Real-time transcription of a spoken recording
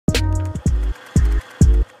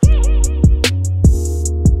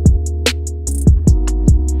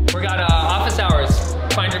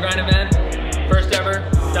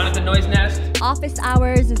Office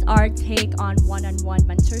Hours is our take on one-on-one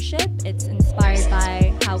mentorship. It's inspired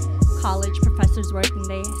by how college professors work and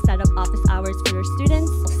they set up office hours for their students.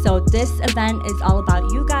 So this event is all about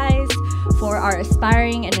you guys, for our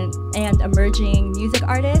aspiring and emerging music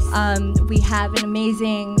artists. We have an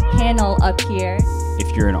amazing panel up here.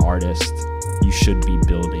 If you're an artist, you should be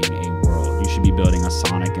building a world. You should be building a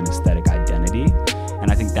sonic and aesthetic identity. And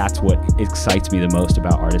I think that's what excites me the most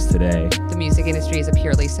about artists today. The music industry is a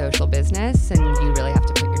purely social business, and you really have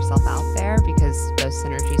to put yourself out there because those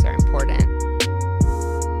synergies are important.